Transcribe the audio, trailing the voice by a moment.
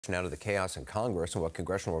Now to the chaos in Congress and what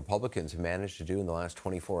congressional Republicans have managed to do in the last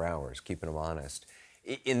 24 hours, keeping them honest.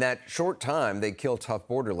 In that short time, they killed tough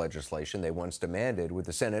border legislation they once demanded, with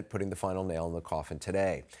the Senate putting the final nail in the coffin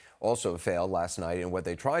today. Also failed last night in what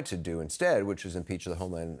they tried to do instead, which is impeach the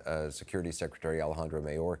Homeland Security Secretary Alejandro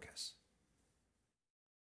Mayorkas.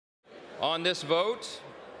 On this vote,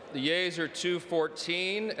 the yeas are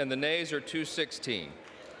 214 and the nays are 216.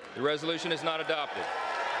 The resolution is not adopted.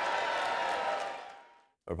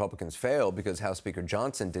 Republicans failed because House Speaker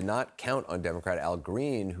Johnson did not count on Democrat Al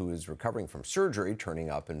Green, who is recovering from surgery, turning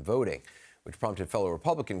up and voting, which prompted fellow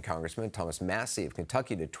Republican Congressman Thomas Massie of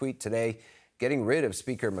Kentucky to tweet today, getting rid of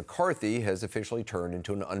Speaker McCarthy has officially turned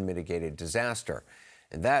into an unmitigated disaster.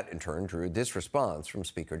 And that, in turn, drew this response from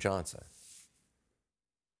Speaker Johnson.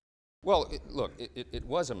 Well, it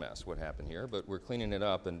was a mess what happened here, but we're cleaning it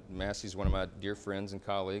up, and Massey's one of my dear friends and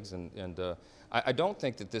colleagues, and I don't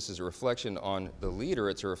think that this is a reflection on the leader,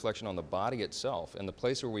 it's a reflection on the body itself and the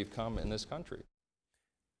place where we've come in this country.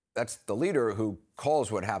 That's the leader who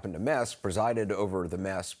calls what happened a mess, presided over the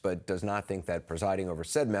mess, but does not think that presiding over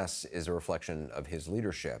said mess is a reflection of his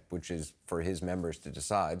leadership, which is for his members to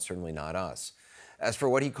decide, certainly not us. As for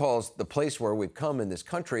what he calls the place where we've come in this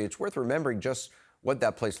country, it's worth remembering just what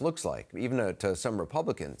that place looks like, even to some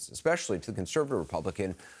Republicans, especially to the conservative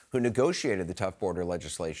Republican who negotiated the tough border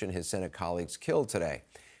legislation his Senate colleagues killed today.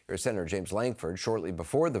 Here's Senator James Lankford shortly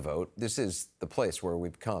before the vote. This is the place where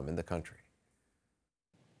we've come in the country.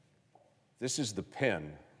 This is the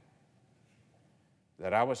pen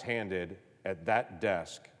that I was handed at that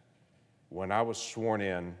desk when I was sworn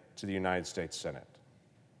in to the United States Senate.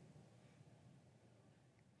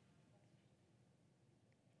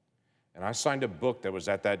 And I signed a book that was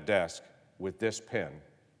at that desk with this pen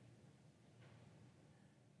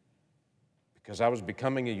because I was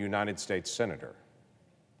becoming a United States Senator.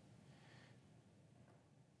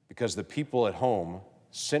 Because the people at home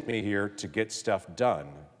sent me here to get stuff done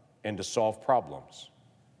and to solve problems.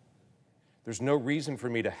 There's no reason for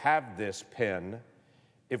me to have this pen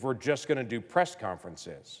if we're just going to do press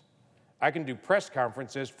conferences. I can do press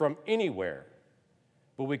conferences from anywhere,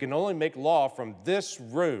 but we can only make law from this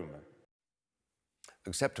room.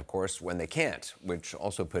 Except, of course, when they can't, which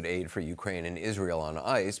also put aid for Ukraine and Israel on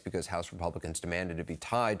ice because House Republicans demanded it be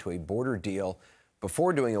tied to a border deal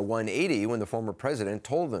before doing a 180 when the former president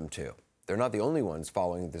told them to. They're not the only ones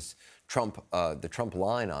following this the Trump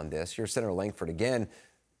line on this. Here's Senator Lankford again.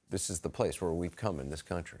 This is the place where we've come in this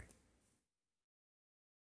country.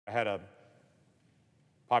 I had a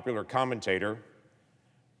popular commentator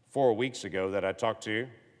 4 weeks ago that I talked to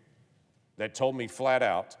that told me flat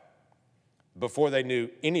out, before they knew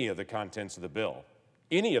any of the contents of the bill,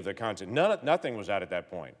 nothing was out at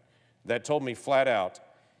that point, that told me flat out,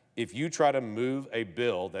 if you try to move a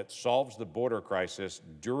bill that solves the border crisis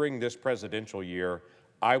during this presidential year,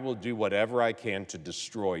 I will do whatever I can to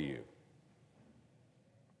destroy you.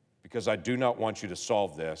 Because I do not want you to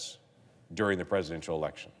solve this during the presidential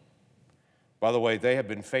election. By the way, they have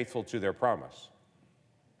been faithful to their promise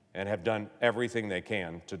and have done everything they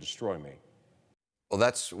can to destroy me. Well,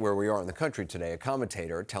 that's where we are in the country today. A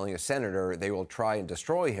commentator telling a senator they will try and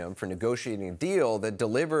destroy him for negotiating a deal that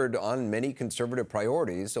delivered on many conservative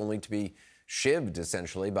priorities, only to be shivved,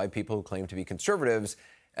 essentially, by people who claim to be conservatives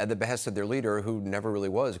at the behest of their leader, who never really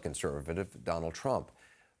was a conservative, Donald Trump.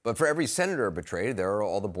 But for every senator betrayed, there are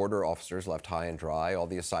all the border officers left high and dry, all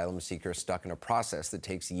the asylum seekers stuck in a process that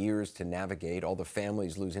takes years to navigate, all the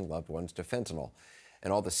families losing loved ones to fentanyl,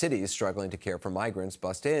 and all the cities struggling to care for migrants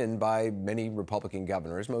bussed in by many Republican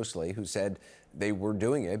governors, mostly, who said they were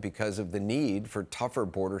doing it because of the need for tougher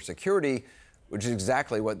border security, which is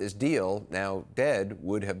exactly what this deal, now dead,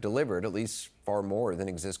 would have delivered, at least far more than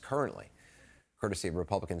exists currently. Courtesy of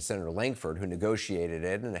Republican Senator Lankford, who negotiated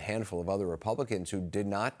it, and a handful of other Republicans who did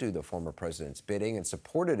not do the former president's bidding and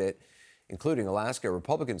supported it, including Alaska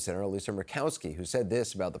Republican Senator Lisa Murkowski, who said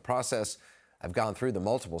this about the process: I've gone through the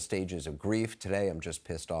multiple stages of grief. Today, I'm just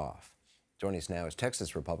pissed off. Joining us now is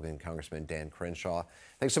Texas Republican Congressman Dan Crenshaw.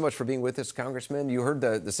 Thanks so much for being with us, Congressman. You heard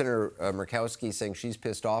the Senator Murkowski saying she's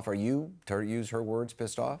pissed off. Are you, to use her words,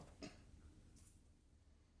 pissed off?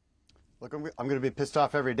 Look, I'm going to be pissed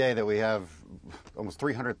off every day that we have almost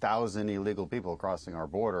 300,000 illegal people crossing our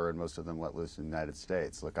border, and most of them let loose in the United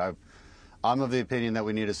States. Look, I'm of the opinion that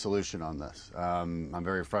we need a solution on this. I'm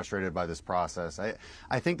very frustrated by this process.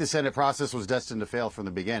 I think the Senate process was destined to fail from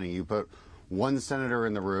the beginning. You put one senator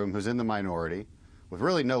in the room who's in the minority with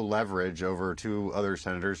really no leverage over two other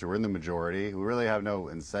senators who are in the majority, who really have no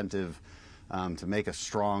incentive to make a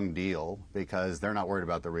strong deal because they're not worried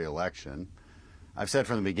about the reelection. I've said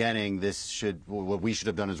from the beginning, what we should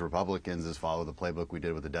have done as Republicans is follow the playbook we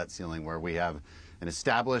did with the debt ceiling, where we have an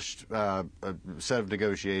established set of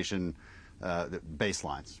negotiation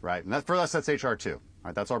baselines, right? And for us, that's H.R. 2,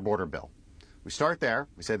 right? That's our border bill. We start there.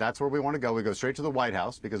 We say that's where we want to go. We go straight to the White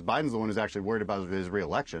House because Biden's the one who's actually worried about his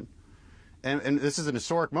reelection. And this is an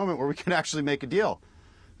historic moment where we can actually make a deal.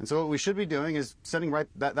 And so what we should be doing is sending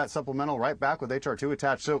that supplemental right back with H.R. 2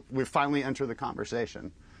 attached, so we finally enter the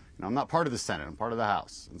conversation. You know, I'm not part of the Senate. I'm part of the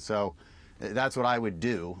House. And so that's what I would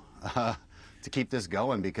do to keep this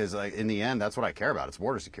going, because in the end, that's what I care about. It's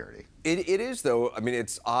border security. It is, though. I mean,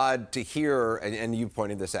 it's odd to hear, and you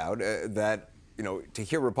pointed this out, that, you know, to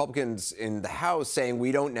hear Republicans in the House saying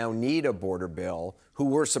we don't now need a border bill, who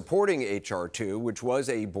were supporting H.R. 2, which was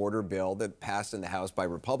a border bill that passed in the House by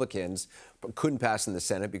Republicans, but couldn't pass in the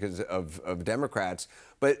Senate because of Democrats.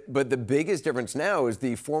 But the biggest difference now is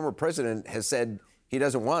the former president has said he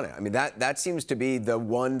doesn't want it. I mean, that seems to be the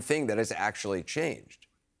one thing that has actually changed.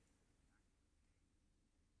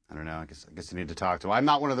 I don't know. I guess you need to talk to him. I'm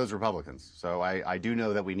not one of those Republicans, so I do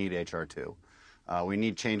know that we need H.R. 2. We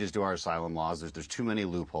need changes to our asylum laws. There's too many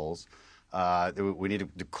loopholes. We need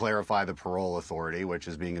to clarify the parole authority, which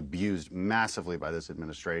is being abused massively by this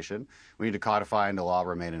administration. We need to codify into law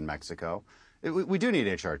remain in Mexico. We do need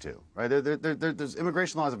H.R. 2, right? There's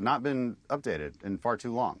immigration laws have not been updated in far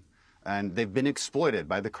too long, and they've been exploited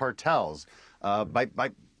by the cartels,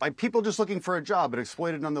 by people just looking for a job, but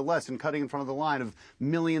exploited nonetheless and cutting in front of the line of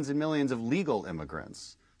millions and millions of legal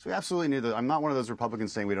immigrants. So we absolutely need I'm not one of those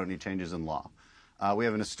Republicans saying we don't need changes in law. We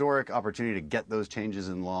have an historic opportunity to get those changes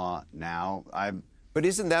in law now. But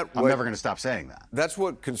isn't that I'm never going to stop saying that. That's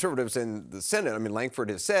what conservatives in the Senate, I mean, Lankford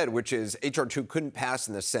has said, which is H.R. 2 couldn't pass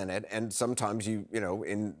in the Senate. And sometimes you know,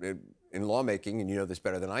 in lawmaking, and you know this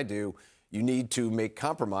better than I do, you need to make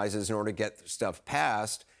compromises in order to get stuff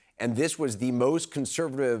passed. And this was the most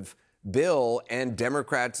conservative bill, and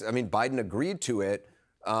Democrats, I mean, Biden agreed to it,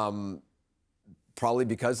 probably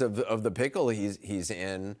because of the pickle he's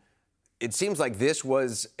in. It seems like this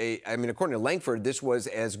was I mean, according to Lankford, this was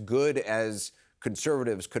as good as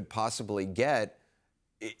conservatives could possibly get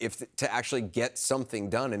to actually get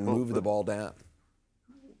something done and move the ball down.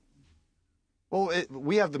 Well,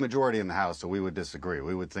 we have the majority in the House, so we would disagree.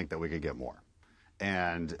 We would think that we could get more,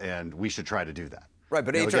 and we should try to do that. Right,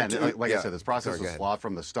 but again, like I said, this process was flawed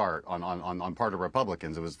from the start on part of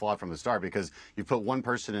Republicans. It was flawed from the start because you put one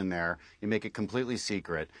person in there, you make it completely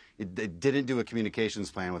secret. They didn't do a communications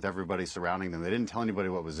plan with everybody surrounding them. They didn't tell anybody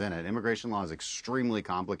what was in it. Immigration law is extremely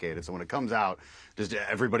complicated, so when it comes out, just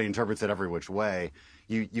everybody interprets it every which way.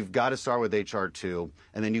 You've got to start with H.R. 2,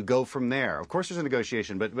 and then you go from there. Of course, there's a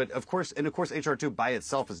negotiation, but of course, H.R. 2 by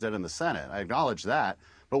itself is dead in the Senate. I acknowledge that.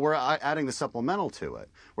 But we're adding the supplemental to it.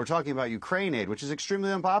 We're talking about Ukraine aid, which is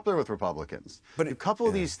extremely unpopular with Republicans. But you couple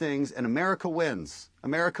these things, and America wins.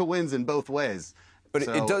 America wins in both ways. But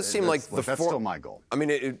so it does seem like that's still my goal. I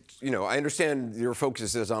mean, you know, I understand your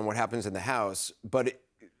focus is on what happens in the House, but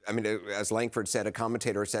I mean, as Lankford said, a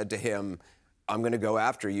commentator said to him, "I'm going to go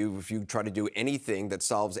after you if you try to do anything that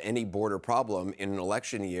solves any border problem in an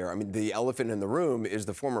election year." I mean, the elephant in the room is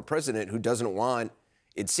the former president who doesn't want,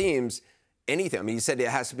 it seems, anything. I mean, he said it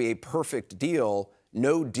has to be a perfect deal.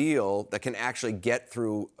 No deal that can actually get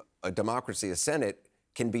through a democracy, a Senate,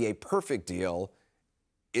 can be a perfect deal.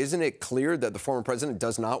 Isn't it clear that the former president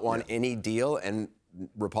does not want any deal, and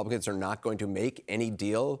Republicans are not going to make any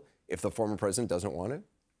deal if the former president doesn't want it?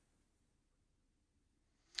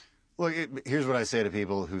 Look, here's what I say to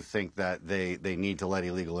people who think that they need to let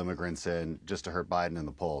illegal immigrants in just to hurt Biden in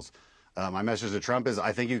the polls. My message to Trump is,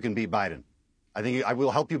 I think you can beat Biden. I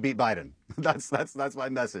will help you beat Biden. That's my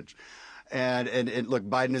message. And look,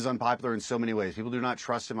 Biden is unpopular in so many ways. People do not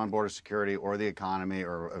trust him on border security or the economy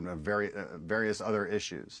or various other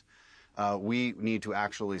issues. We need to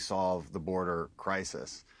actually solve the border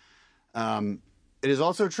crisis. It is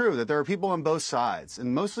also true that there are people on both sides,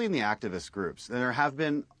 and mostly in the activist groups, and there have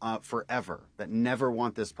been forever, that never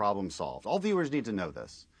want this problem solved. All viewers need to know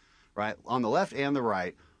this, right? On the left and the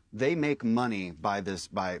right, they make money by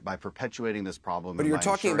perpetuating this problem. But you're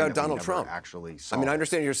talking about Donald Trump. Actually, I mean, I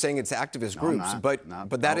understand you're saying it's activist groups,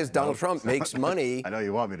 but that is Donald Trump makes money. I know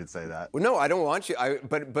you want me to say that. Well, no, I don't want you.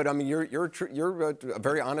 But I mean, you're a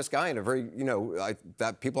very honest guy and a very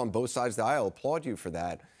that people on both sides of the aisle applaud you for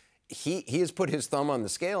that. He has put his thumb on the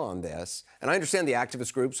scale on this, and I understand the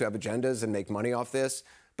activist groups who have agendas and make money off this,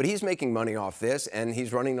 but he's making money off this, and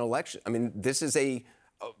he's running an election. I mean, this is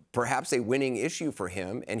perhaps a winning issue for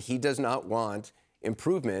him, and he does not want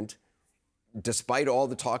improvement, despite all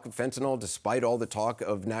the talk of fentanyl, despite all the talk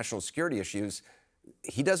of national security issues.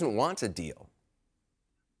 He doesn't want a deal.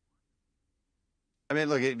 I mean,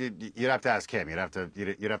 look, you'd have to ask him. You'd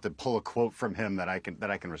have to pull a quote from him that I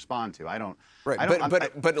can respond to. I don't. Right, I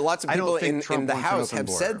don't, but lots of people in the House have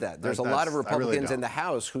border. said that. There's a lot of Republicans in the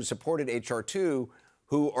House who supported H.R. 2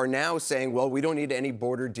 who are now saying, well, we don't need any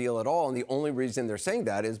border deal at all, and the only reason they're saying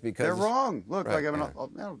that is because they're wrong. Look, right,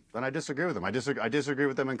 and I disagree with them. I disagree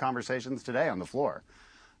with them in conversations today on the floor.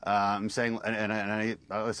 I'm saying, and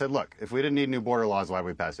I said, look, if we didn't need new border laws, why would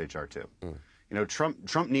we pass H.R. 2? You know,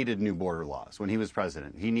 Trump needed new border laws when he was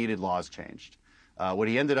president. He needed laws changed. What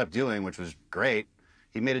he ended up doing, which was great,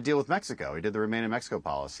 he made a deal with Mexico. He did the Remain in Mexico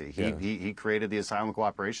policy. He created the asylum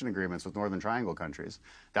cooperation agreements with Northern Triangle countries.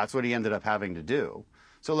 That's what he ended up having to do.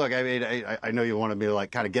 So look, I mean, I know you wanted me to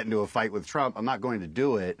like kind of get into a fight with Trump. I'm not going to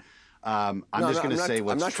do it. I'm just going to say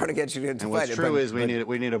what's true. I'm not trying to get you into a fight. And what's true is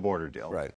we need a border deal. Right.